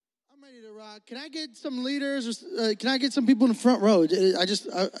Little Rock. Can I get some leaders? Or, can I get some people in the front row?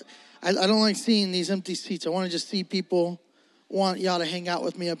 I don't like seeing these empty seats. I want to just see people. I want y'all to hang out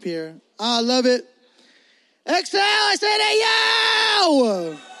with me up here. I love it. Excel, I said, hey,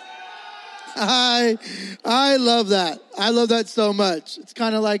 yo! I love that. I love that so much. It's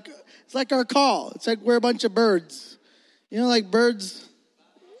kind of like, it's like our call. It's like we're a bunch of birds. You know, like birds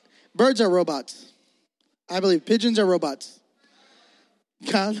are robots. I believe pigeons are robots.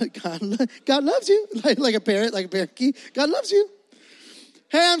 God loves you. Like a parakeet. God loves you.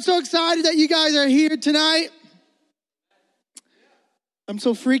 Hey, I'm so excited that you guys are here tonight. I'm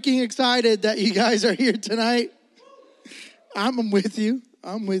so freaking excited that you guys are here tonight. I'm with you.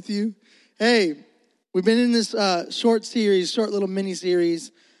 Hey, we've been in this short little mini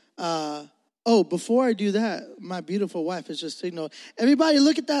series. Before I do that, my beautiful wife has just signaled. Everybody,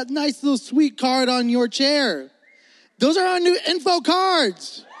 look at that nice little sweet card on your chair. Those are our new info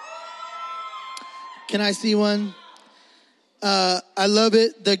cards. Can I see one? I love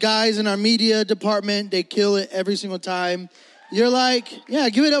it. The guys in our media department, they kill it every single time. You're like, yeah,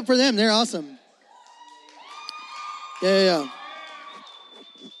 give it up for them. They're awesome. Yeah.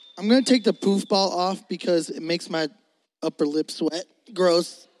 I'm going to take the poof ball off because it makes my upper lip sweat.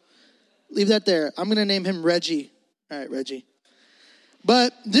 Gross. Leave that there. I'm going to name him Reggie. All right, Reggie.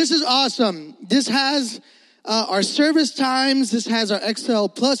 But this is awesome. This has our service times. This has our XL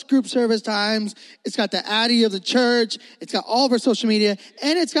Plus group service times. It's got the Addy of the church. It's got all of our social media.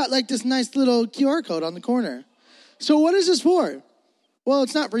 And it's got like this nice little QR code on the corner. So what is this for? Well,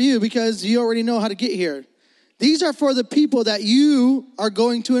 it's not for you because you already know how to get here. These are for the people that you are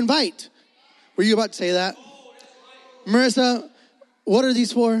going to invite. Were you about to say that? Marissa, what are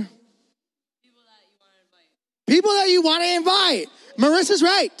these for? People that you want to invite. Marissa's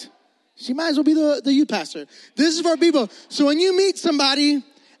right. She might as well be the youth pastor. This is for people. So when you meet somebody and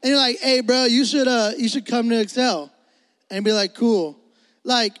you're like, hey, bro, you should come to Excel. And be like, cool.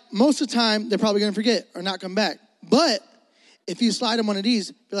 Like, most of the time, they're probably going to forget or not come back. But if you slide them one of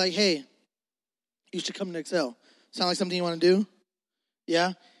these, be like, hey, you should come to Excel. Sound like something you want to do?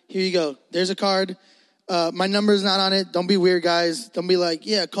 Yeah? Here you go. There's a card. My number's not on it. Don't be weird, guys. Don't be like,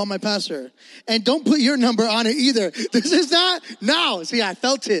 yeah, call my pastor. And don't put your number on it either. This is not, no. See, I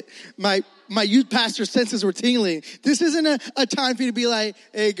felt it. My youth pastor senses were tingling. This isn't a time for you to be like,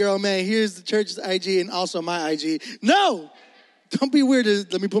 hey, girl, man, here's the church's IG and also my IG. No. Don't be weird.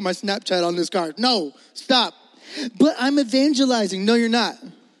 Let me put my Snapchat on this card. No. Stop. But I'm evangelizing. No, you're not.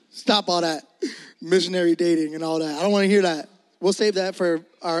 Stop all that. Missionary dating and all that. I don't want to hear that. We'll save that for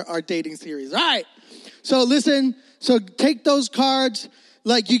our dating series. All right. So listen. So take those cards.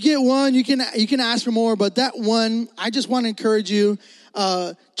 Like you get one, you can ask for more. But that one, I just want to encourage you.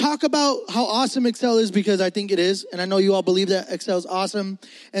 Talk about how awesome Excel is because I think it is. And I know you all believe that Excel is awesome.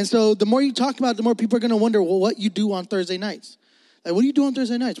 And so the more you talk about it, the more people are going to wonder, well, what you do on Thursday nights. Like, what do you do on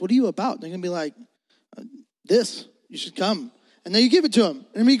Thursday nights? What are you about? They're going to be like, this, you should come. And then you give it to them.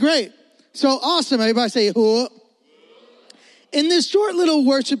 It'll be great. So awesome. Everybody say, whoa. In this short little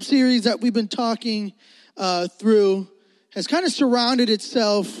worship series that we've been talking through has kind of surrounded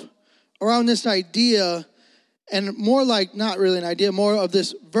itself around this idea and more like, not really an idea, more of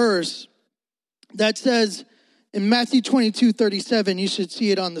this verse that says in Matthew 22:37, you should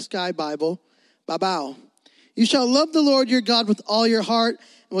see it on the Sky Bible, Babao. You shall love the Lord your God with all your heart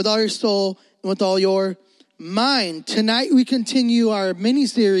and with all your soul and with all your mind. Tonight we continue our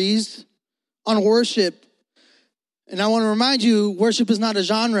mini-series on worship. And I want to remind you, worship is not a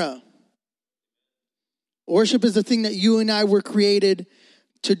genre. Worship is the thing that you and I were created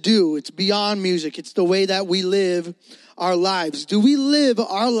to do. It's beyond music. It's the way that we live our lives. Do we live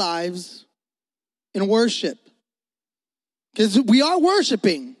our lives in worship? Because we are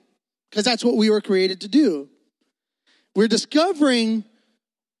worshiping. Because that's what we were created to do. We're discovering,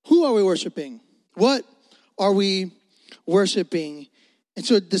 who are we worshiping? What are we worshiping? And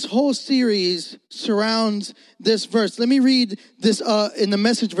so this whole series surrounds this verse. Let me read this in the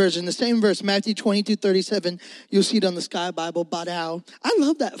Message version, the same verse, Matthew 22:37. You'll see it on the Sky Bible, Badao. I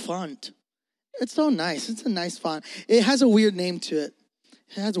love that font. It's so nice. It's a nice font. It has a weird name to it.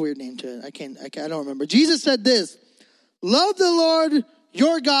 I don't remember. Jesus said this, love the Lord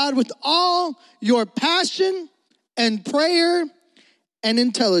your God with all your passion and prayer and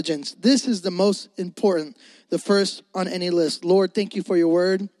intelligence. This is the most important, the first on any list. Lord, thank you for your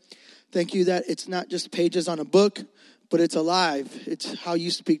word. Thank you that it's not just pages on a book, but it's alive. It's how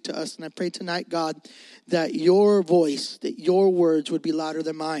you speak to us. And I pray tonight, God, that your voice, that your words would be louder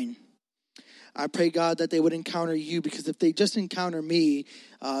than mine. I pray, God, that they would encounter you, because if they just encounter me,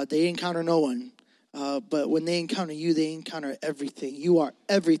 they encounter no one. But when they encounter you, they encounter everything. You are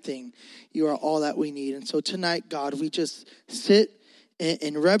everything. You are all that we need. And so tonight, God, we just sit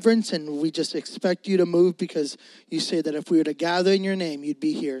in reverence, and we just expect you to move, because you say that if we were to gather in your name, you'd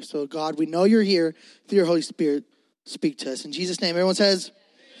be here. So God, we know you're here. Through your Holy Spirit, speak to us. In Jesus' name, everyone says,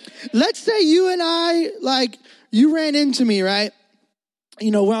 let's say you and I, like, you ran into me, right? You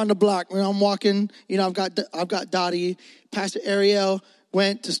know, we're on the block. I'm walking. You know, I've got Dottie. Pastor Ariel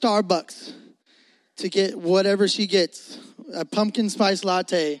went to Starbucks to get whatever she gets, a pumpkin spice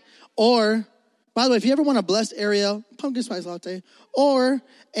latte, or, by the way, if you ever want to bless Ariel, pumpkin spice latte, or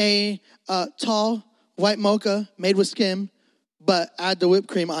a tall white mocha made with skim, but add the whipped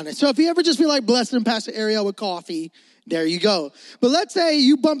cream on it. So if you ever just feel like blessing Pastor Ariel with coffee, there you go. But let's say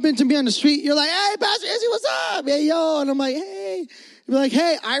you bump into me on the street. You're like, hey, Pastor Izzy, what's up? Hey, yo. And I'm like, hey. You're like,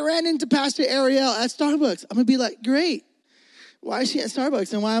 hey, I ran into Pastor Ariel at Starbucks. I'm going to be like, great. Why is she at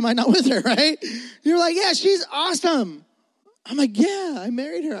Starbucks and why am I not with her, right? You're like, yeah, she's awesome. I'm like, yeah, I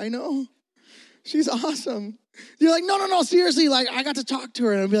married her. I know. She's awesome. You're like, no, seriously. Like, I got to talk to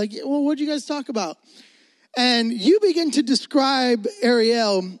her. And I'll be like, yeah, well, what'd you guys talk about? And you begin to describe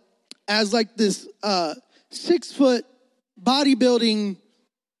Ariel as like this 6-foot bodybuilding,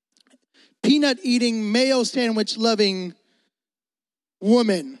 peanut-eating, mayo sandwich-loving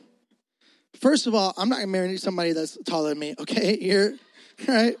woman. First of all, I'm not going to marry somebody that's taller than me, okay? You're,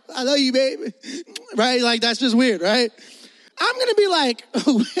 right? I love you, babe. Right? Like, that's just weird, right? I'm going to be like,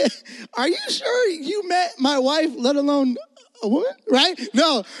 are you sure you met my wife, let alone a woman? Right?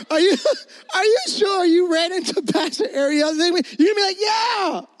 No. Are you sure you ran into Pastor Ariel? You're going to be like,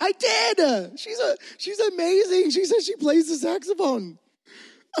 yeah, I did. She's amazing. She says she plays the saxophone.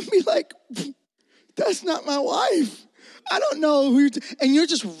 I'll be like, that's not my wife. I don't know who you're and you're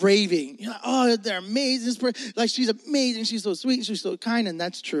just raving. You're like, oh, they're amazing. Like, she's amazing. She's so sweet. She's so kind. And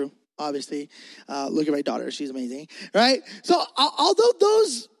that's true, obviously. Look at my daughter. She's amazing, right? So although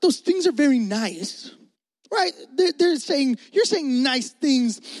those things are very nice, right? You're saying nice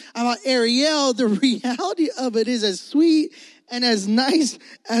things about Ariel. The reality of it is, as sweet and as nice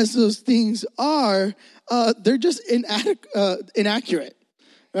as those things are, they're just inaccurate,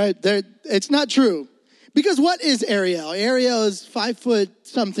 right? It's not true. Because what is Ariel? Ariel is 5 foot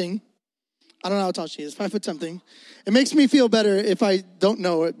something. I don't know how tall she is. 5 foot something. It makes me feel better if I don't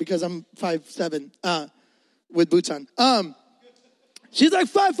know it, because I'm 5'7" with boots on. She's like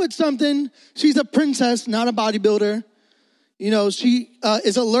 5 foot something. She's a princess, not a bodybuilder. You know, she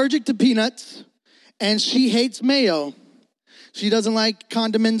is allergic to peanuts, and she hates mayo. She doesn't like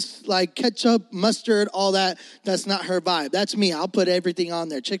condiments like ketchup, mustard, all that. That's not her vibe. That's me. I'll put everything on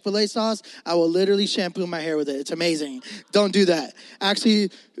there. Chick-fil-A sauce, I will literally shampoo my hair with it. It's amazing. Don't do that.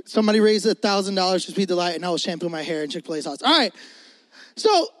 Actually, somebody raised $1,000 to Speed the Light, and I will shampoo my hair in Chick-fil-A sauce. All right.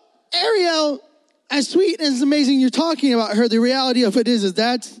 So Ariel, as sweet and as amazing you're talking about her, the reality of it is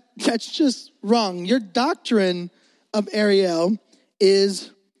that's just wrong. Your doctrine of Ariel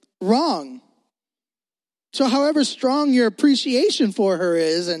is wrong. So however strong your appreciation for her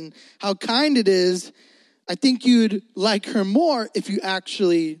is and how kind it is, I think you'd like her more if you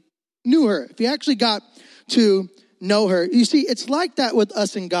actually knew her, if you actually got to know her. You see, it's like that with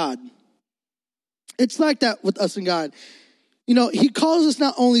us and God. It's like that with us and God. You know, he calls us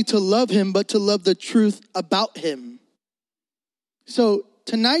not only to love him, but to love the truth about him. So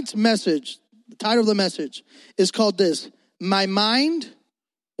tonight's message, the title of the message is called this: My Mind,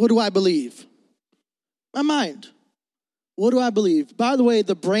 What Do I Believe? My mind. What do I believe? By the way,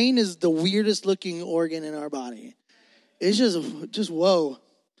 the brain is the weirdest looking organ in our body. It's just whoa.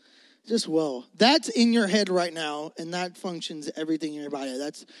 Just whoa. That's in your head right now, and that functions everything in your body.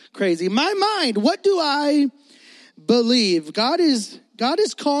 That's crazy. My mind, what do I believe? God is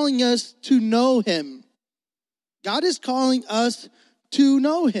calling us to know him. God is calling us to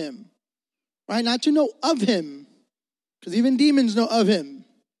know him. Right? Not to know of him. Because even demons know of him.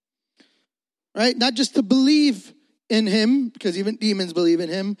 Right? Not just to believe in him, because even demons believe in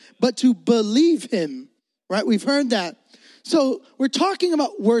him, but to believe him. Right? We've heard that. So we're talking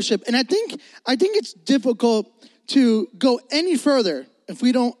about worship, and I think it's difficult to go any further if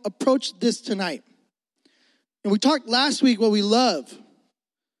we don't approach this tonight. And we talked last week what we love.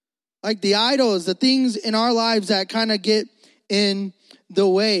 Like the idols, the things in our lives that kind of get in the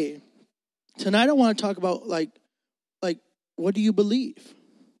way. Tonight I want to talk about like what do you believe?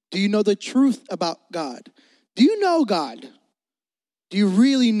 Do you know the truth about God? Do you know God? Do you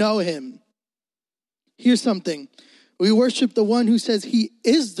really know him? Here's something. We worship the one who says he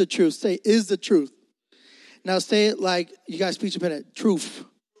is the truth. Say, is the truth. Now say it like you guys speech a minute. Truth.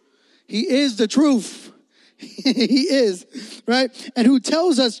 He is the truth. He is, right? And who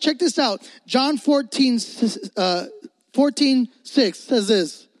tells us, check this out, John 14:6 says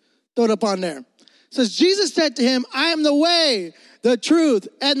this. Throw it up on there. It says, Jesus said to him, I am the way, the truth,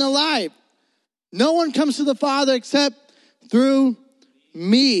 and the life. No one comes to the Father except through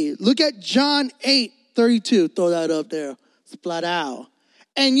me. Look at John 8:32. Throw that up there. Splat out.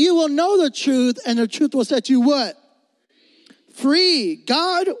 And you will know the truth, and the truth will set you what? Free.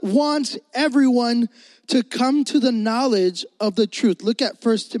 God wants everyone to come to the knowledge of the truth. Look at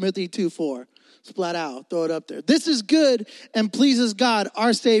 1 Timothy 2:4. Splat out. Throw it up there. This is good and pleases God,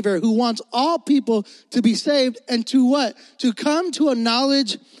 our Savior, who wants all people to be saved and to what? To come to a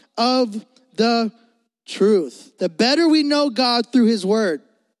knowledge of the truth. The better we know God through his word,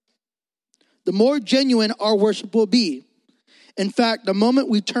 the more genuine our worship will be. In fact, the moment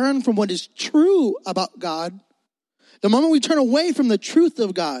we turn from what is true about God, the moment we turn away from the truth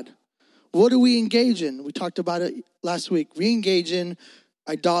of God, what do we engage in? We talked about it last week. We engage in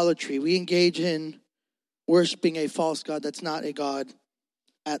idolatry. We engage in worshiping a false God that's not a God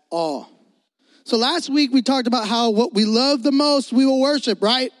at all. So last week we talked about how what we love the most, we will worship,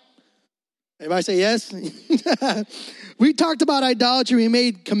 right? Everybody say yes? We talked about idolatry. We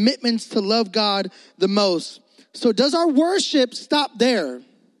made commitments to love God the most. So does our worship stop there?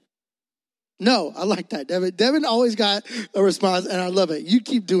 No, I like that, Devin. Devin always got a response, and I love it. You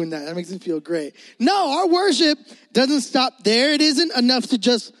keep doing that. That makes me feel great. No, our worship doesn't stop there. It isn't enough to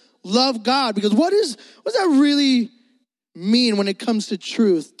just love God, because what does that really mean when it comes to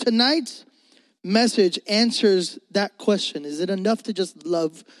truth? Tonight's message answers that question. Is it enough to just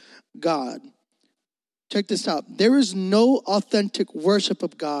love God? Check this out. There is no authentic worship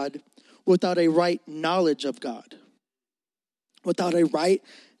of God without a right knowledge of God. Without a right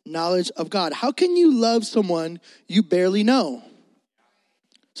knowledge of God. How can you love someone you barely know?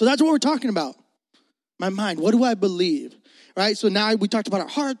 So that's what we're talking about. My mind, what do I believe? Right? So now we talked about our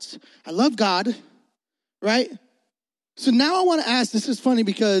hearts. I love God. Right? So now I want to ask, this is funny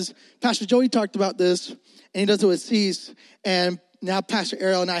because Pastor Joey talked about this, and he does it with Cease, and now Pastor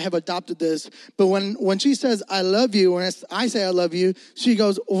Ariel and I have adopted this. But when she says, I love you, when I say I love you, she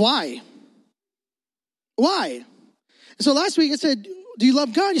goes, why? Why? And so last week I said, do you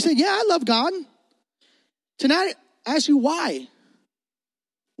love God? You said, yeah, I love God. Tonight, I ask you why.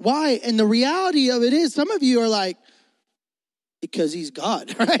 Why? And the reality of it is, some of you are like, because he's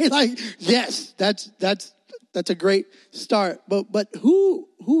God, right? Like, yes, that's a great start. But who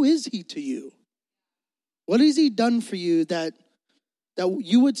is he to you? What has he done for you that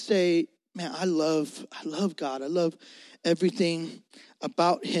you would say, man, I love God. I love everything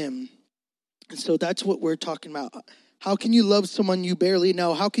about him. And so that's what we're talking about. How can you love someone you barely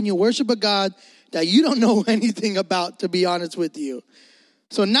know? How can you worship a God that you don't know anything about, to be honest with you?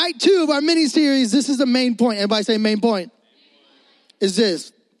 So night 2 of our mini-series, this is the main point. Everybody say main point. Is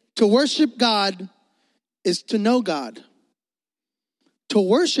this. To worship God is to know God. To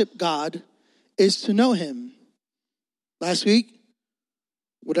worship God is to know him. Last week,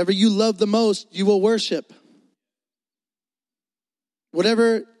 whatever you love the most, you will worship.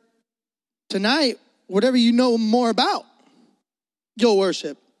 Tonight, whatever you know more about, you'll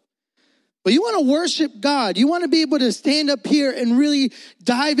worship. But you want to worship God. You want to be able to stand up here and really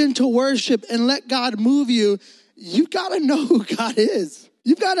dive into worship and let God move you. You got to know who God is.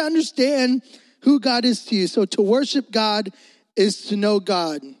 You've got to understand who God is to you. So to worship God is to know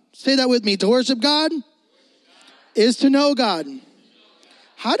God. Say that with me. To worship God is to know God.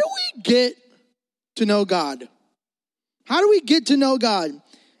 How do we get to know God? How do we get to know God?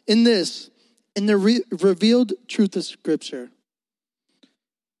 In the revealed truth of Scripture.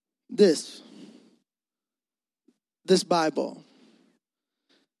 This Bible.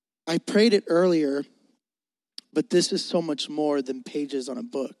 I prayed it earlier, but this is so much more than pages on a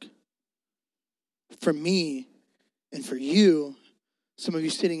book. For me and for you, some of you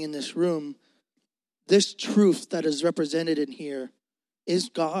sitting in this room, this truth that is represented in here is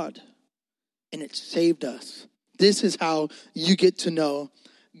God, and it saved us. This is how you get to know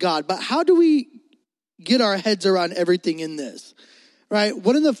God. But how do we get our heads around everything in this? Right?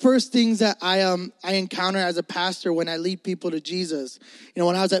 One of the first things that I encounter as a pastor when I lead people to Jesus,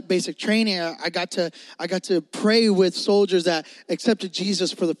 when I was at basic training, I got to pray with soldiers that accepted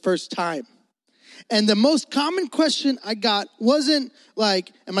Jesus for the first time. And the most common question I got wasn't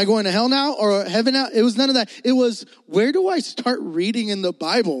like, am I going to hell now or heaven now? It was none of that. It was, where do I start reading in the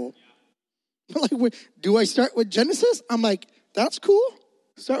Bible? Like, do I start with Genesis? I'm like, that's cool.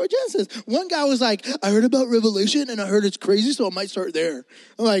 Start with Genesis. One guy was like, I heard about Revelation and I heard it's crazy, so I might start there.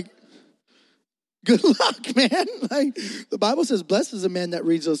 I'm like, Good luck, man. Like the Bible says, blessed is a man that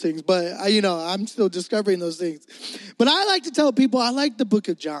reads those things. But I'm still discovering those things. But I like to tell people I like the book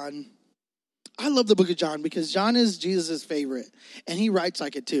of John. I love the book of John because John is Jesus' favorite. And he writes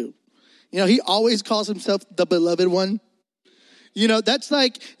like it too. He always calls himself the beloved one. That's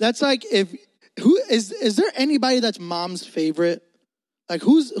like is there anybody that's mom's favorite? Like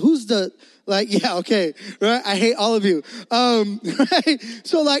who's the, like, yeah, okay, right? I hate all of you. Right?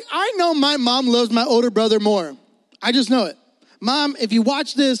 So like, I know my mom loves my older brother more. I just know it. Mom, if you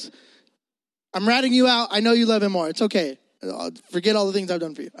watch this, I'm ratting you out. I know you love him more. It's okay. Forget all the things I've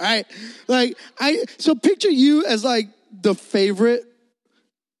done for you. All right. Like so picture you as like the favorite,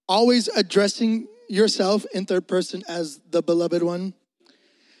 always addressing yourself in third person as the beloved one.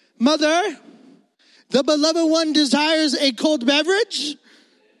 Mother, the beloved one desires a cold beverage.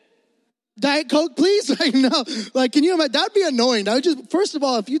 Diet Coke, please. Like, no. Like, can you imagine? That'd be annoying. That would just, first of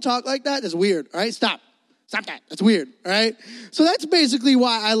all, if you talk like that, it's weird. All right, stop that. That's weird. All right. So that's basically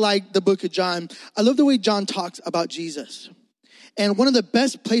why I like the book of John. I love the way John talks about Jesus. And one of the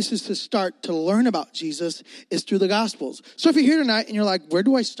best places to start to learn about Jesus is through the Gospels. So if you're here tonight and you're like, where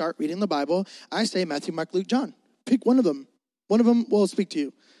do I start reading the Bible? I say Matthew, Mark, Luke, John. Pick one of them. One of them will speak to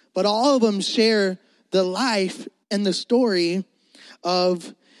you. But all of them share the life and the story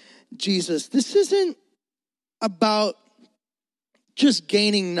of Jesus. This isn't about just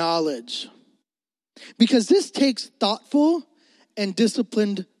gaining knowledge, because this takes thoughtful and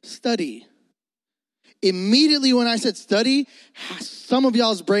disciplined study. Immediately when I said study, some of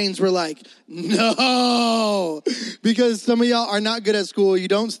y'all's brains were like, no, because some of y'all are not good at school. You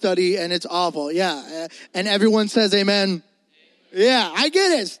don't study and it's awful. Yeah. And everyone says amen. Yeah, I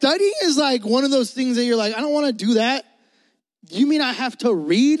get it. Studying is like one of those things that you're like, I don't want to do that. You mean I have to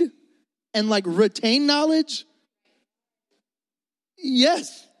read and like retain knowledge?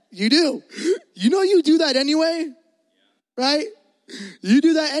 Yes, you do. You do that anyway, right? You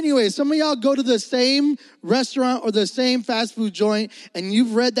do that anyway. Some of y'all go to the same restaurant or the same fast food joint and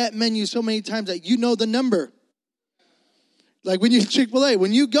you've read that menu so many times that you know the number. Like when you Chick-fil-A,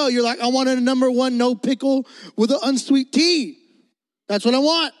 when you go, you're like, I wanted a number 1 no pickle with an unsweet tea. That's what I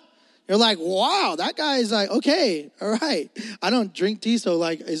want. You're like, wow, that guy is like, okay, all right. I don't drink tea, so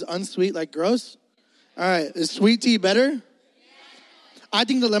like, is unsweet like gross? All right, is sweet tea better? I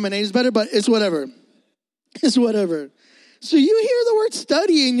think the lemonade is better, but it's whatever. It's whatever. So you hear the word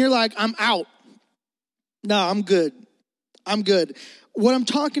study and you're like, I'm out. No, I'm good. I'm good. What I'm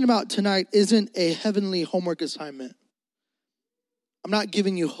talking about tonight isn't a heavenly homework assignment. I'm not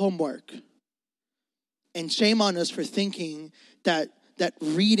giving you homework. And shame on us for thinking that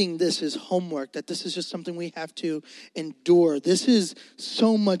reading this is homework, that this is just something we have to endure. This is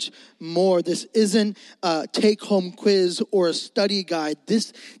so much more. This isn't a take-home quiz or a study guide.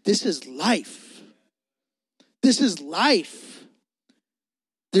 This is life. This is life.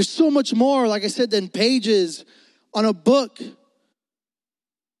 There's so much more, like I said, than pages on a book.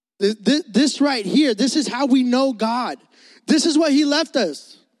 This right here, this is how we know God. This is what he left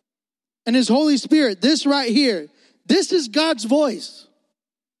us. And his Holy Spirit, this right here, this is God's voice.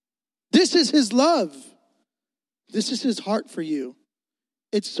 This is his love. This is his heart for you.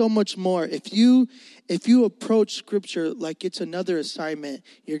 It's so much more. If you approach Scripture like it's another assignment,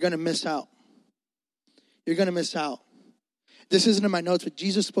 you're going to miss out. You're going to miss out. This isn't in my notes, but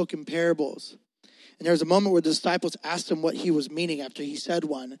Jesus spoke in parables. And there was a moment where the disciples asked him what he was meaning after he said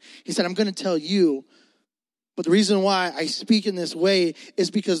one. He said, I'm going to tell you, but the reason why I speak in this way is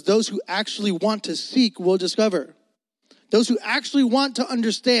because those who actually want to seek will discover. Those who actually want to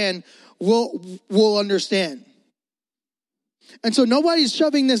understand will understand. And so nobody's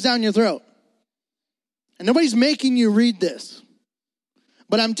shoving this down your throat. And nobody's making you read this.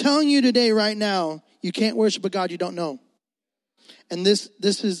 But I'm telling you today, right now, you can't worship a God you don't know. And this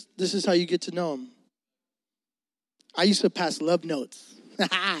is how you get to know him. I used to pass love notes.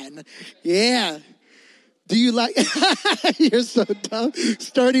 Yeah. Do you like, you're so dumb.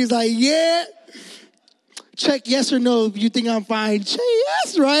 Sturdy's like, yeah. Check yes or no if you think I'm fine. Say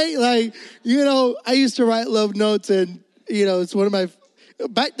yes, right? Like, I used to write love notes and, it's one of my,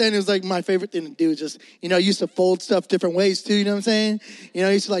 back then it was like my favorite thing to do. Just, I used to fold stuff different ways too, you know what I'm saying?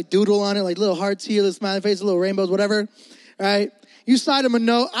 I used to like doodle on it, like little hearts here, little smiley face, little rainbows, whatever, right? You slide them a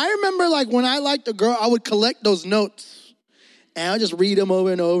note. I remember like when I liked a girl, I would collect those notes and I would just read them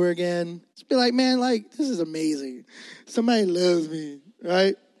over and over again. Just be like, man, like, this is amazing. Somebody loves me,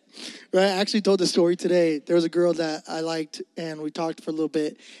 right? Right, I actually told the story today. There was a girl that I liked, and we talked for a little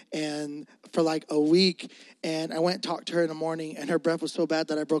bit, and for like a week. And I went and talked to her in the morning, and her breath was so bad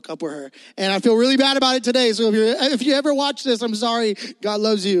that I broke up with her. And I feel really bad about it today. So if you ever watch this, I'm sorry. God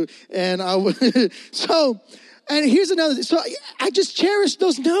loves you. And and here's another thing. So I just cherish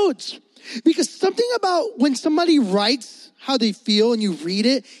those notes, because something about when somebody writes how they feel and you read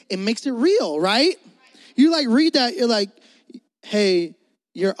it, it makes it real, right? You like read that, you're like, hey,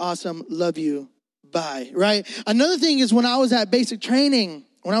 you're awesome, love you, bye, right? Another thing is when I was at basic training,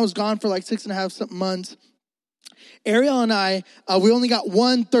 when I was gone for like 6.5 something months, Ariel and I, we only got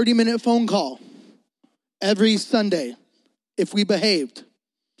one 30-minute phone call every Sunday if we behaved,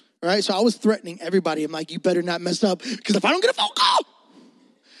 right? So I was threatening everybody. I'm like, you better not mess up, because if I don't get a phone call,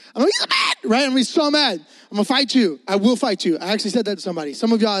 I'm going to be so mad, right? I'm going to be so mad. I'm going to fight you. I will fight you. I actually said that to somebody.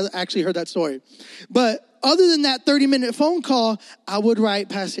 Some of y'all actually heard that story. But other than that 30-minute phone call, I would write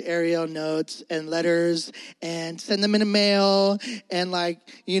Pastor Ariel notes and letters and send them in the mail. And like,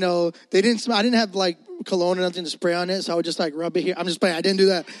 you know, I didn't have like cologne or nothing to spray on it. So I would just like rub it here. I'm just playing. I didn't do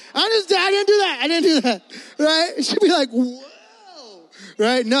that. I didn't do that. Right? She'd be like, whoa.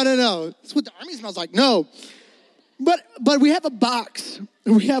 Right? No. That's what the army smells like. No. But we have a box.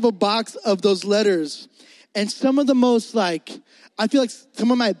 We have a box of those letters. And some of the most like, I feel like some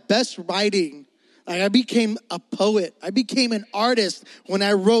of my best writing, like I became a poet. I became an artist when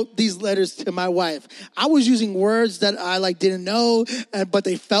I wrote these letters to my wife. I was using words that I like didn't know, but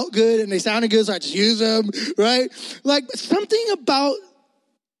they felt good and they sounded good, so I just used them, right? Like something about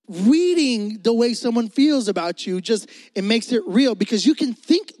reading the way someone feels about you, it makes it real, because you can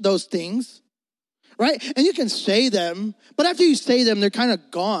think those things, right? And you can say them, but after you say them, they're kind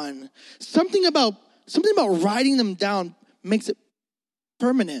of gone. Something about writing them down makes it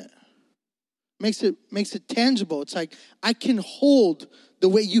permanent. Makes it tangible. It's like, I can hold the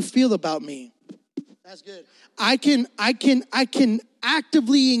way you feel about me. That's good. I can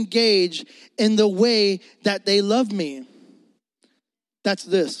actively engage in the way that they love me. That's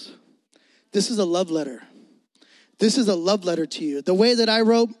this. This is a love letter. This is a love letter to you. The way that I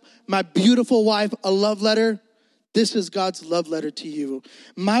wrote my beautiful wife a love letter, this is God's love letter to you.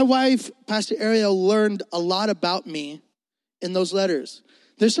 My wife, Pastor Ariel, learned a lot about me in those letters.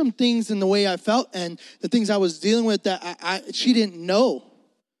 There's some things in the way I felt and the things I was dealing with that she didn't know.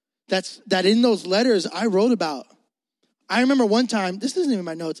 That in those letters I wrote about. I remember one time, this isn't even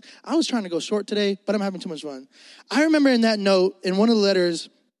my notes. I was trying to go short today, but I'm having too much fun. I remember in that note, in one of the letters,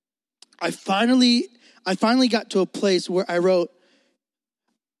 I finally got to a place where I wrote,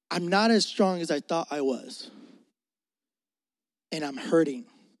 I'm not as strong as I thought I was. And I'm hurting.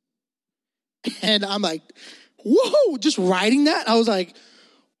 And I'm like, whoa, just writing that. I was like,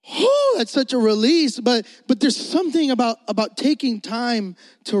 oh, that's such a release. But there's something about taking time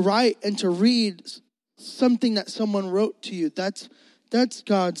to write and to read something that someone wrote to you. That's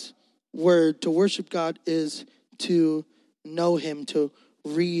God's word. To worship God is to know him, to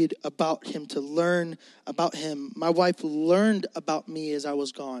read about him, to learn about him. My wife learned about me as I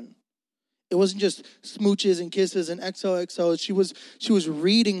was gone. It wasn't just smooches and kisses and XOXO. She was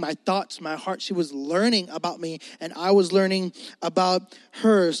reading my thoughts, my heart. She was learning about me, and I was learning about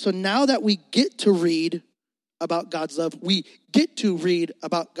her. So now that we get to read about God's love, we get to read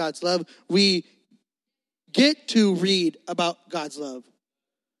about God's love. We get to read about God's love.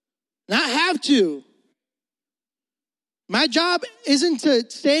 Not have to. My job isn't to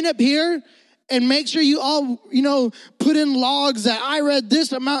stand up here and make sure you all, put in logs that I read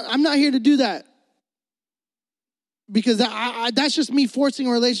this amount. I'm not here to do that. Because that's just me forcing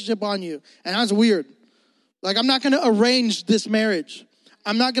a relationship on you. And that's weird. Like, I'm not going to arrange this marriage.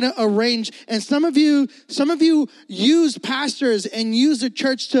 I'm not going to arrange. And some of you use pastors and use the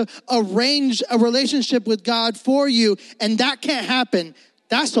church to arrange a relationship with God for you. And that can't happen.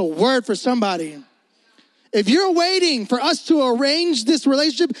 That's a word for somebody. If you're waiting for us to arrange this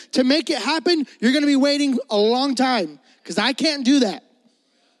relationship to make it happen, you're going to be waiting a long time, because I can't do that.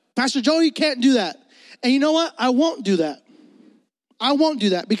 Pastor Joey can't do that. And you know what? I won't do that. I won't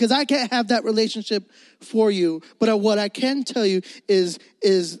do that, because I can't have that relationship for you. But what I can tell you is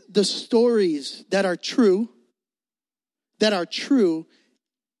the stories that are true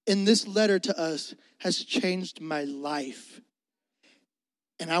in this letter to us has changed my life.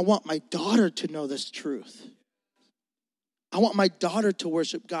 And I want my daughter to know this truth. I want my daughter to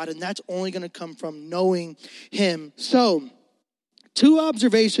worship God, and that's only going to come from knowing him. So, 2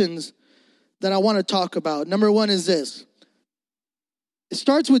 observations that I want to talk about. Number 1 is this. It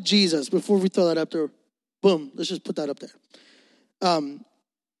starts with Jesus. Before we throw that up there, boom, let's just put that up there.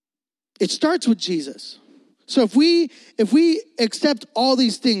 It starts with Jesus. So if we accept all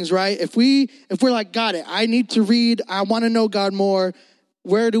these things, right? If we're like, got it, I need to read, I want to know God more.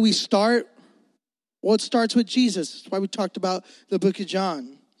 Where do we start? Well, it starts with Jesus. That's why we talked about the book of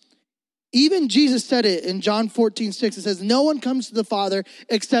John. Even Jesus said it in John 14:6. It says, no one comes to the Father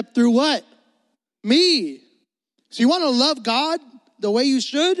except through what? Me. So you want to love God the way you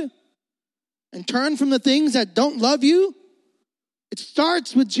should and turn from the things that don't love you? It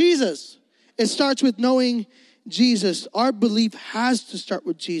starts with Jesus. It starts with knowing Jesus. Our belief has to start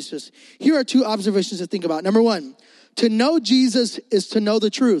with Jesus. Here are two observations to think about. Number one, to know Jesus is to know the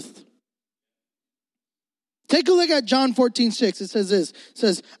truth. Take a look at John 14:6. It says this. It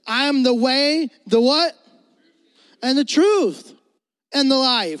says, I am the way, the what? And the truth and the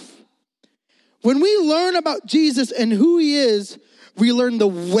life. When we learn about Jesus and who he is, we learn the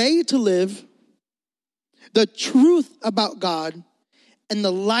way to live, the truth about God, and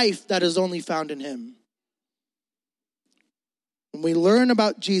the life that is only found in him. When we learn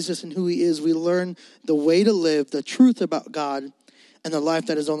about Jesus and who he is, we learn the way to live, the truth about God, and the life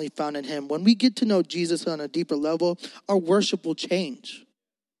that is only found in him. When we get to know Jesus on a deeper level, our worship will change.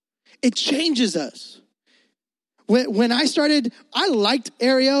 It changes us. When I started, I liked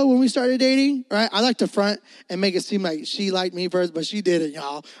Ariel when we started dating, right? I liked to front and make it seem like she liked me first, but she didn't,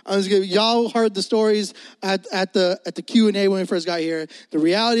 y'all. Y'all heard the stories at the Q&A when we first got here. The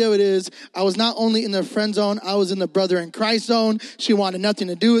reality of it is, I was not only in the friend zone, I was in the brother in Christ zone. She wanted nothing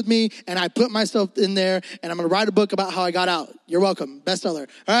to do with me, and I put myself in there, and I'm going to write a book about how I got out. You're welcome. Bestseller,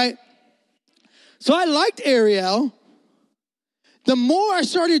 all right? So I liked Ariel. The more I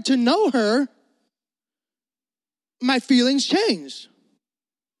started to know her, my feelings changed.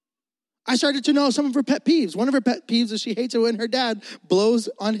 I started to know some of her pet peeves. One of her pet peeves is she hates it when her dad blows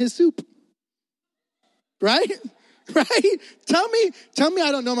on his soup. Right? Right? Tell me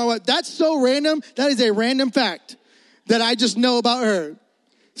I don't know my wife. That's so random. That is a random fact that I just know about her.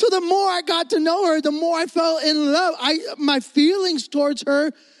 So the more I got to know her, the more I fell in love. My feelings towards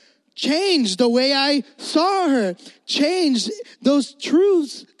her changed. The way I saw her changed. Those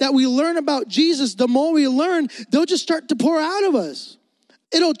truths that we learn about Jesus, the more we learn, they'll just start to pour out of us.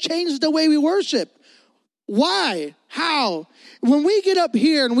 It'll change the way we worship. Why? How? When we get up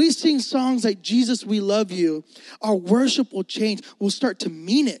here and we sing songs like Jesus, we love you, our worship will change. We'll start to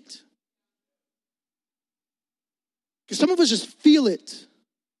mean it. Because some of us just feel it.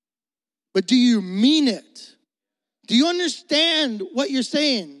 But do you mean it? Do you understand what you're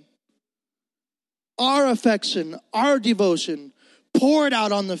saying? Our affection, our devotion, poured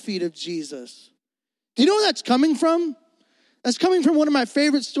out on the feet of Jesus. Do you know where that's coming from? That's coming from one of my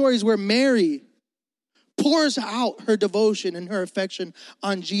favorite stories where Mary pours out her devotion and her affection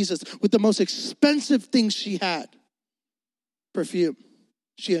on Jesus with the most expensive things she had. Perfume.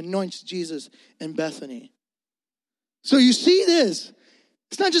 She anoints Jesus in Bethany. So you see this.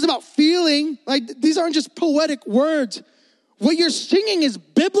 It's not just about feeling. Like, these aren't just poetic words. What you're singing is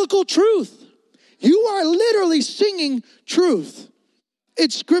biblical truth. You are literally singing truth.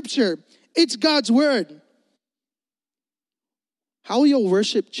 It's scripture. It's God's word. How will your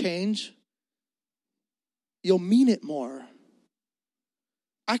worship change? You'll mean it more.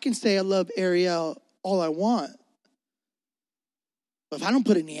 I can say I love Ariel all I want. But if I don't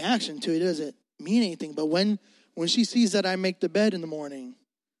put any action to it, it doesn't mean anything. But when she sees that I make the bed in the morning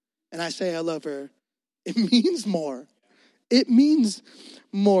and I say I love her, it means more. It means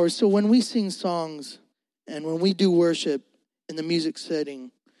more. So when we sing songs and when we do worship in the music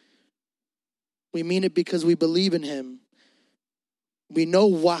setting, we mean it because we believe in him. We know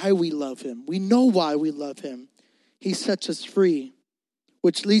why we love him. We know why we love him. He sets us free,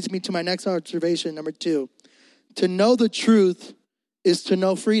 which leads me to my next observation, number 2. To know the truth is to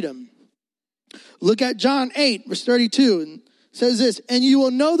know freedom. Look at John 8, verse 32. And it says this, and you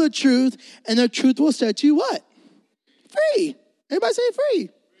will know the truth, and the truth will set you what? Free. Everybody say free.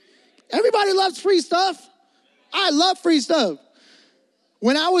 Everybody loves free stuff. I love free stuff.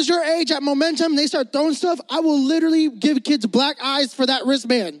 When I was your age at Momentum, they start throwing stuff, I will literally give kids black eyes for that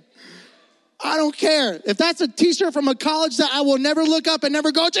wristband. I don't care. If that's a t-shirt from a college that I will never look up and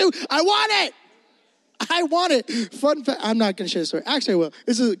never go to, I want it. I want it. Fun fact, I'm not going to share the story. Actually, I will.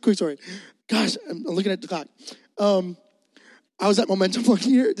 This is a quick story. Gosh, I'm looking at the clock. I was at Momentum one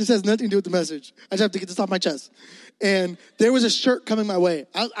year. This has nothing to do with the message. I just have to get this off my chest. And there was a shirt coming my way.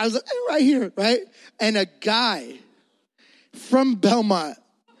 I was like, right here, right? And a guy from Belmont,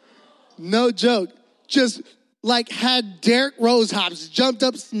 no joke, just like had Derek Rose hops, jumped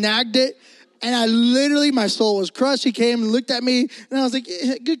up, snagged it. And I literally, my soul was crushed. He came and looked at me. And I was like,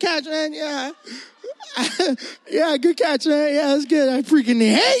 yeah, good catch, man. Yeah. Yeah, good catch, man. Yeah, that's good. I freaking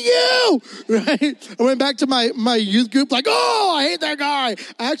hate you, right? I went back to my youth group like, oh, I hate that guy.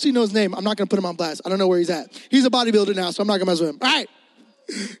 I actually know his name. I'm not going to put him on blast. I don't know where he's at. He's a bodybuilder now, so I'm not going to mess with him. All right.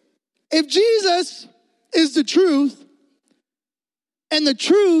 If Jesus is the truth. And the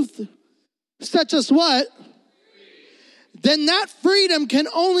truth sets us what? Then that freedom can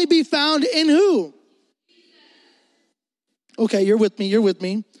only be found in who? Okay, you're with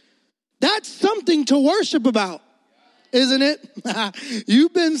me. That's something to worship about, isn't it?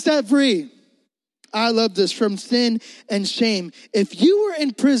 You've been set free. I love this, from sin and shame. If you were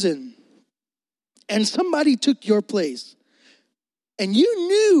in prison and somebody took your place and you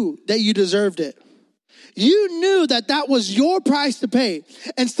knew that you deserved it, you knew that that was your price to pay,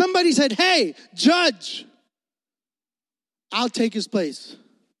 and somebody said, hey, judge, I'll take his place.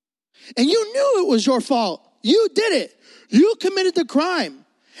 And you knew it was your fault. You did it. You committed the crime.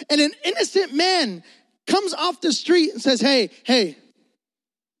 And an innocent man comes off the street and says, hey,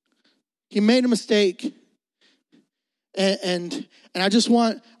 he made a mistake. And I just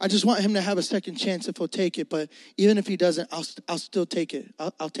want him to have a second chance if he'll take it. But even if he doesn't, I'll still take it.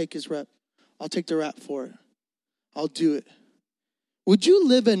 I'll take his rep. I'll take the rap for it. I'll do it. Would you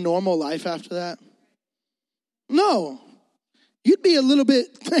live a normal life after that? No. You'd be a little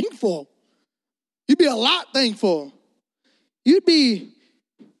bit thankful. You'd be a lot thankful. You'd be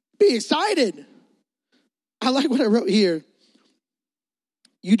excited. I like what I wrote here.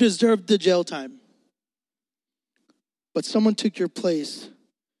 You deserved the jail time. But someone took your place.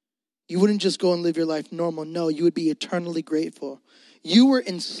 You wouldn't just go and live your life normal. No, you would be eternally grateful. You were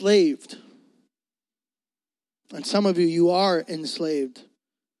enslaved. And some of you are enslaved.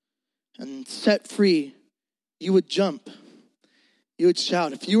 And set free, you would jump. You would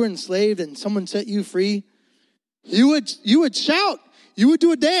shout. If you were enslaved and someone set you free, you would shout. You would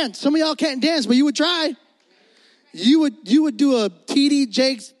do a dance. Some of y'all can't dance, but you would try. You would do a TD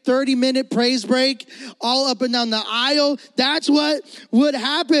Jakes 30-minute praise break all up and down the aisle. That's what would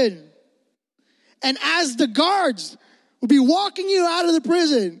happen. And as the guards would be walking you out of the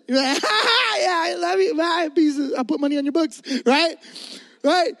prison, you're like, yeah, I love you. Bye. I'll put money on your books, right?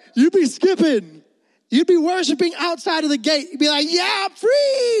 Right? You'd be skipping. You'd be worshiping outside of the gate. You'd be like, yeah, I'm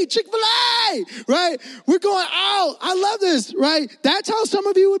free, Chick-fil-A, right? We're going out. I love this, right? That's how some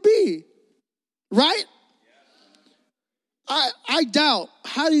of you would be, right? I doubt.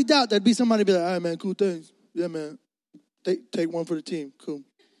 How do you doubt there'd be somebody be like, all right, man, cool things. Yeah, man. Take one for the team. Cool.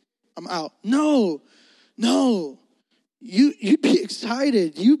 I'm out. No. You'd be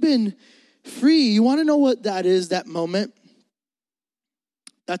excited. You've been free. You want to know what that is, that moment?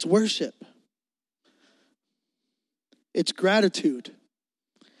 That's worship. It's gratitude.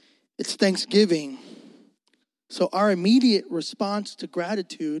 It's thanksgiving. So our immediate response to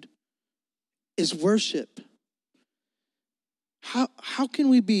gratitude is worship. How can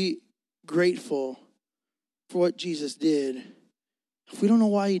we be grateful for what Jesus did if we don't know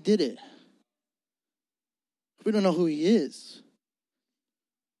why he did it? If we don't know who he is?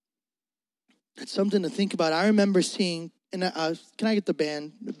 It's something to think about. I remember seeing, and can I get the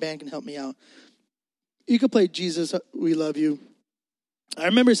band? The band can help me out. You could play Jesus, We Love You. I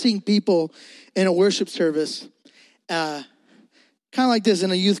remember seeing people in a worship service, kind of like this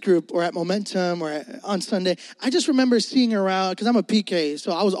in a youth group or at Momentum or on Sunday. I just remember seeing around, because I'm a PK,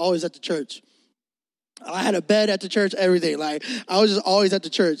 so I was always at the church. I had a bed at the church, everything. Like, I was just always at the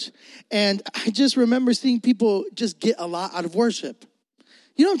church. And I just remember seeing people just get a lot out of worship.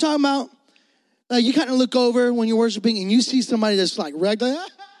 You know what I'm talking about? Like, you kind of look over when you're worshiping and you see somebody that's like wrecked. Like,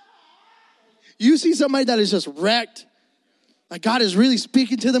 you see somebody that is just wrecked. Like, God is really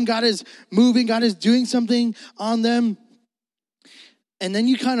speaking to them. God is moving. God is doing something on them. And then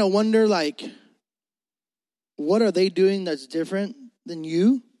you kind of wonder, like, what are they doing that's different than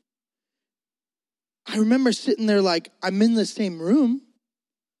you? I remember sitting there like, I'm in the same room.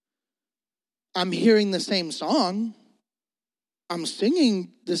 I'm hearing the same song. I'm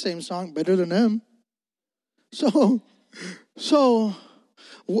singing the same song better than them. So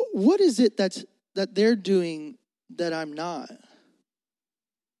what is it that they're doing that I'm not?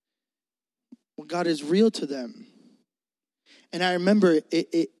 Well, God is real to them. And I remember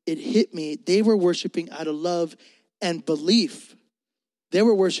it hit me. They were worshiping out of love and belief. They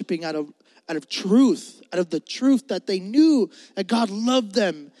were worshiping out of truth, out of the truth that they knew that God loved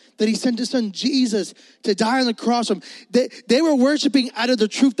them, that he sent his son Jesus to die on the cross for them. They were worshiping out of the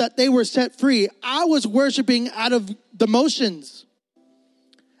truth that they were set free. I was worshiping out of the motions.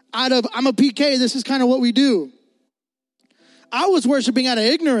 Out of, I'm a PK, this is kind of what we do. I was worshiping out of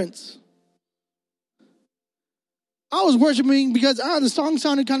ignorance. I was worshiping because the song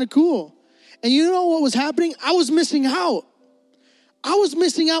sounded kind of cool. And you know what was happening? I was missing out. I was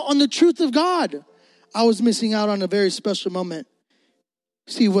missing out on the truth of God. I was missing out on a very special moment.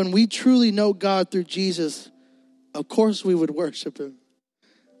 See, when we truly know God through Jesus, of course we would worship him.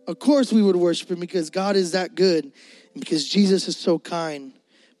 Of course we would worship him because God is that good and because Jesus is so kind.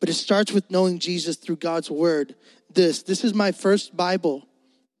 But it starts with knowing Jesus through God's word. This is my first Bible.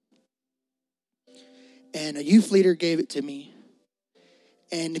 And a youth leader gave it to me.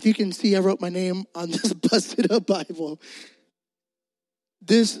 And if you can see, I wrote my name on this busted up Bible.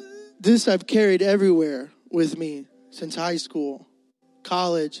 This I've carried everywhere with me since high school,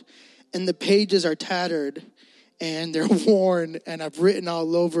 college. And the pages are tattered and they're worn and I've written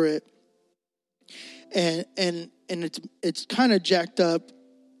all over it. And it's kind of jacked up.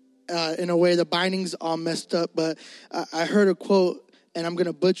 In a way, the binding's all messed up, but I heard a quote, and I'm going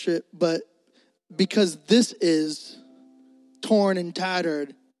to butcher it, but because this is torn and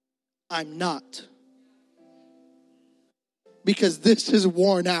tattered, I'm not. Because this is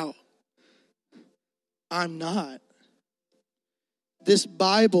worn out, I'm not. This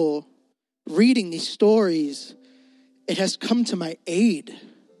Bible, reading these stories, it has come to my aid.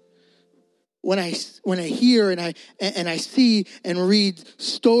 When I hear and I see and read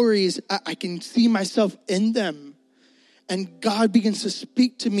stories, I can see myself in them. And God begins to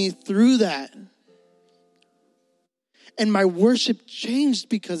speak to me through that. And my worship changed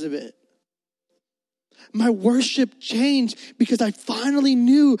because of it. My worship changed because I finally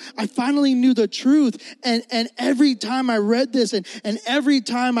knew the truth. And every time I read this and every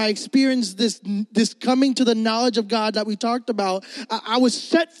time I experienced this coming to the knowledge of God that we talked about, I was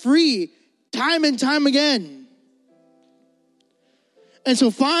set free. Time and time again. And so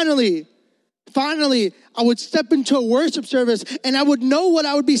finally, I would step into a worship service and I would know what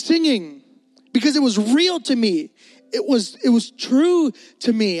I would be singing because it was real to me. It was true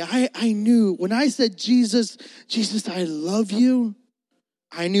to me. I knew when I said, Jesus, I love you.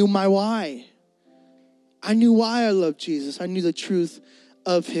 I knew my why. I knew why I love Jesus. I knew the truth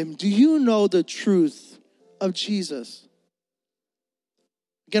of him. Do you know the truth of Jesus?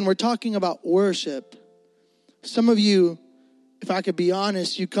 Again, we're talking about worship. Some of you, if I could be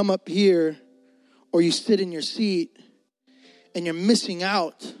honest, you come up here or you sit in your seat and you're missing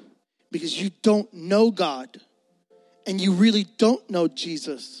out because you don't know God and you really don't know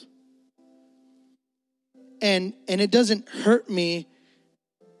Jesus. And it doesn't hurt me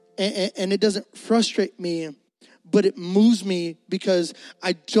and it doesn't frustrate me, but it moves me because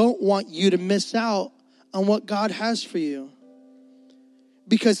I don't want you to miss out on what God has for you.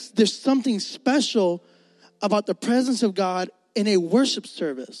 Because there's something special about the presence of God in a worship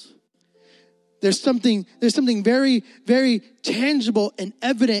service. There's something very, very tangible and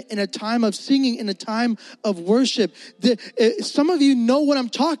evident in a time of singing, in a time of worship. Some of you know what I'm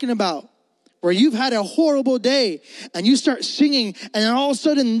talking about, where you've had a horrible day and you start singing and then all of a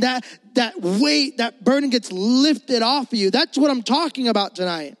sudden that weight, that burden gets lifted off of you. That's what I'm talking about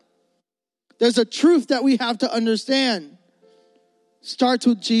tonight. There's a truth that we have to understand. Starts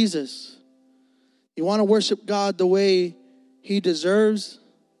with Jesus. You want to worship God the way he deserves?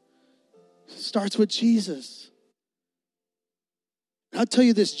 Starts with Jesus. I'll tell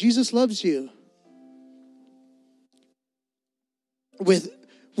you this, Jesus loves you. With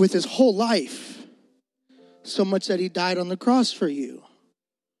his whole life. So much that he died on the cross for you.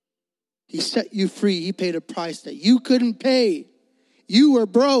 He set you free. He paid a price that you couldn't pay. You were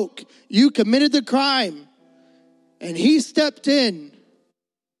broke. You committed the crime. And he stepped in.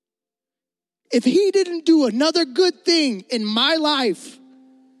 If he didn't do another good thing in my life,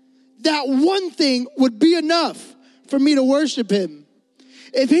 that one thing would be enough for me to worship him.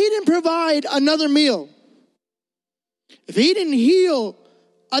 If he didn't provide another meal, if he didn't heal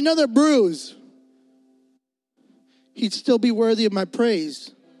another bruise, he'd still be worthy of my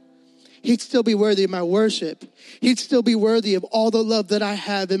praise. He'd still be worthy of my worship. He'd still be worthy of all the love that I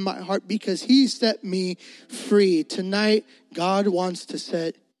have in my heart because he set me free. Tonight, God wants to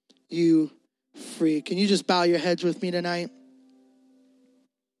set you free. Can you just bow your heads with me tonight?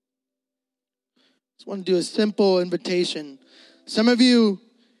 Just want to do a simple invitation. Some of you,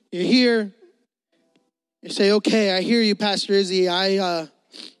 you're here. You say, okay, I hear you, Pastor Izzy. I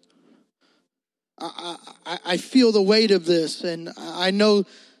feel the weight of this and I know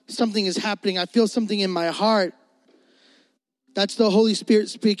something is happening. I feel something in my heart. That's the Holy Spirit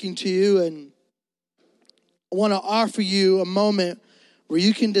speaking to you. And I want to offer you a moment where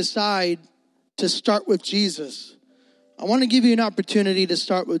you can decide to start with Jesus. I want to give you an opportunity to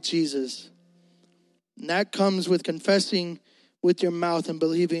start with Jesus. And that comes with confessing with your mouth and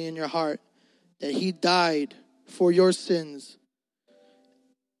believing in your heart that he died for your sins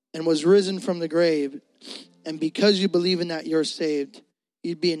and was risen from the grave. And because you believe in that, you're saved.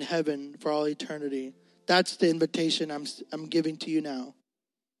 You'd be in heaven for all eternity. That's the invitation I'm giving to you now.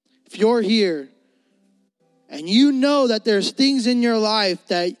 If you're here and you know that there's things in your life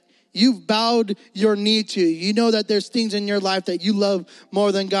that you've bowed your knee to. You know that there's things in your life that you love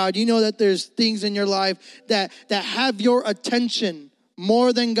more than God. You know that there's things in your life that have your attention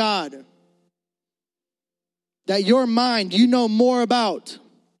more than God. That your mind, you know more about.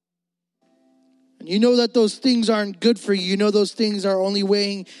 And you know that those things aren't good for you. You know those things are only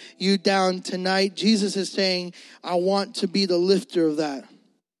weighing you down tonight. Jesus is saying, I want to be the lifter of that.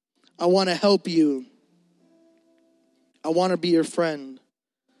 I want to help you. I want to be your friend.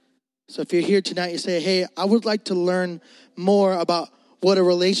 So if you're here tonight, you say, hey, I would like to learn more about what a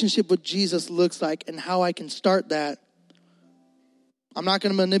relationship with Jesus looks like and how I can start that. I'm not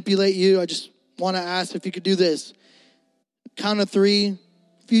going to manipulate you. I just want to ask if you could do this. Count of 3.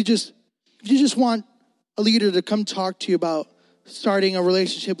 If you just want a leader to come talk to you about starting a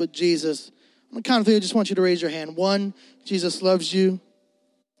relationship with Jesus, on the count of 3, I just want you to raise your hand. 1, Jesus loves you.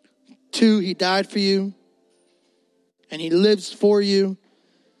 2, he died for you. And he lives for you.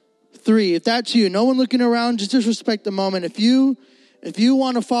 3, if that's you, no one looking around, just respect the moment. If you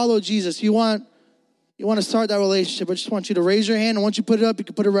want to follow Jesus, you want to start that relationship, I just want you to raise your hand, and once you put it up, you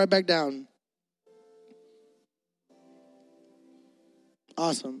can put it right back down.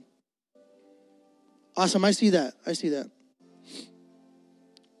 Awesome. Awesome, I see that.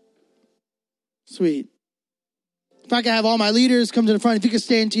 Sweet. If I could have all my leaders come to the front, if you could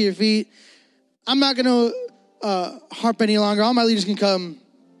stand to your feet. I'm not going to harp any longer. All my leaders can come.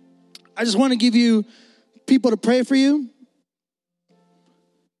 I just want to give you people to pray for you,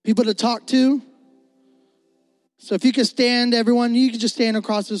 people to talk to. So if you could stand, everyone, you could just stand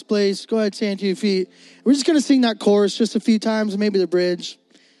across this place. Go ahead, stand to your feet. We're just going to sing that chorus just a few times, maybe the bridge.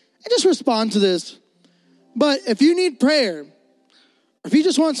 And just respond to this. But if you need prayer, if you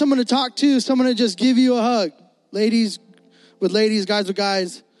just want someone to talk to, someone to just give you a hug, ladies with ladies, guys with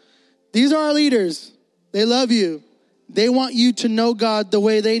guys, these are our leaders. They love you. They want you to know God the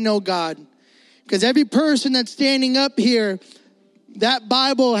way they know God. Because every person that's standing up here, that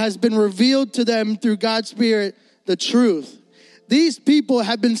Bible has been revealed to them through God's Spirit, the truth. These people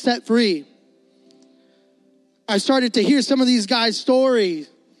have been set free. I started to hear some of these guys' stories,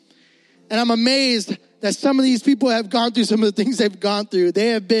 and I'm amazed that some of these people have gone through some of the things they've gone through. They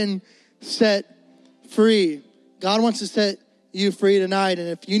have been set free. God wants to set you free tonight, and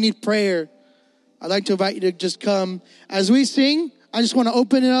if you need prayer, I'd like to invite you to just come. As we sing, I just want to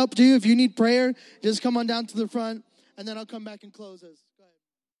open it up to you. If you need prayer, just come on down to the front, and then I'll come back and close us.